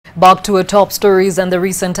Back to our top stories and the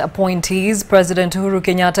recent appointees. President Uhuru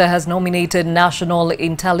Kenyatta has nominated National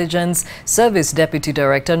Intelligence Service Deputy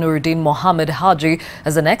Director Noordin Haji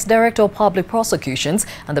as the next Director of Public Prosecutions,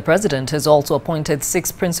 and the President has also appointed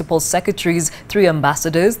 6 Principal Secretaries, 3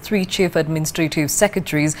 Ambassadors, 3 Chief Administrative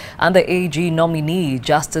Secretaries, and the AG nominee,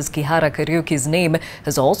 Justice Kihara Kariuki's name,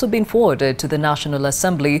 has also been forwarded to the National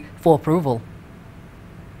Assembly for approval.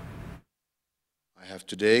 I have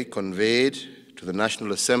today conveyed to the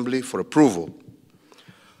National Assembly for approval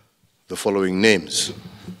the following names: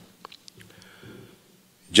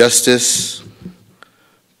 Justice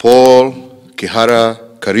Paul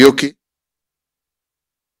Kihara Kariuki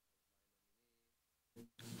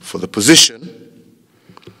for the position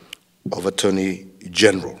of Attorney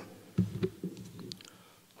General.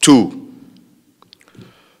 2,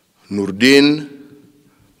 Noordin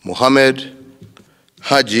Mohamed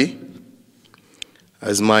Haji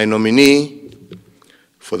as my nominee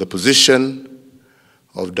for the position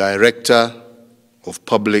of Director of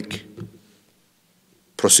Public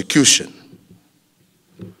Prosecution.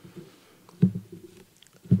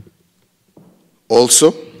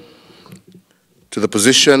 Also, to the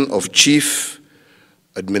position of Chief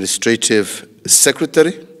Administrative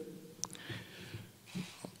Secretary,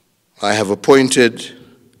 I have appointed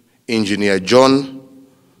Engineer John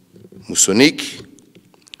Musonik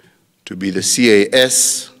to be the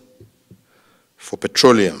CAS for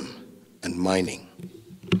Petroleum and Mining.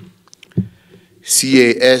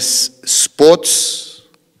 CAS Sports,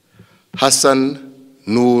 Hassan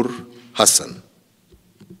Noor Hassan.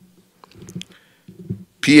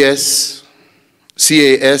 CAS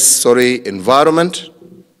Environment,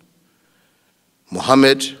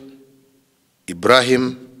 Mohamed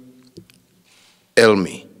Ibrahim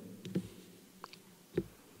Elmi.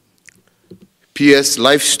 PS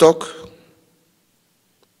Livestock,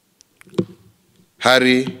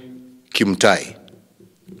 Harry Kimtai.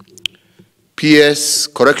 PS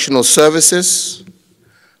Correctional Services,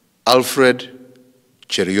 Alfred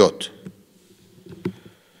Cheriot.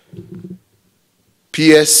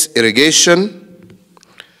 PS Irrigation,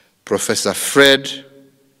 Professor Fred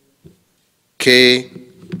K.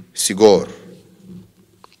 Sigor.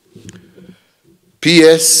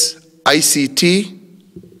 PS ICT,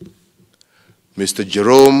 Mr.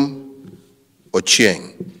 Jerome Ochieng.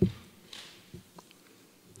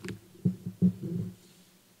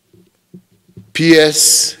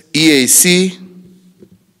 PS EAC,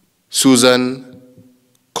 Susan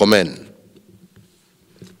Komen.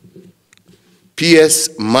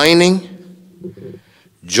 PS Mining,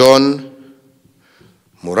 John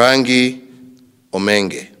Murangi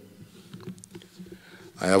Omenge.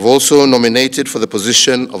 I have also nominated for the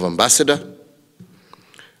position of Ambassador,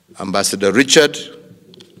 Ambassador Richard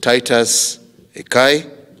Titus Ekai.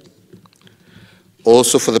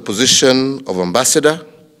 Also for the position of Ambassador,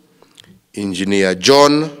 Engineer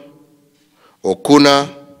John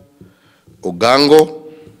Okuna Ogango.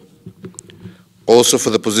 Also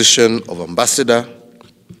for the position of Ambassador,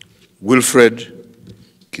 Wilfred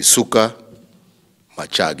Kisuka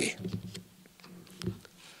Machage.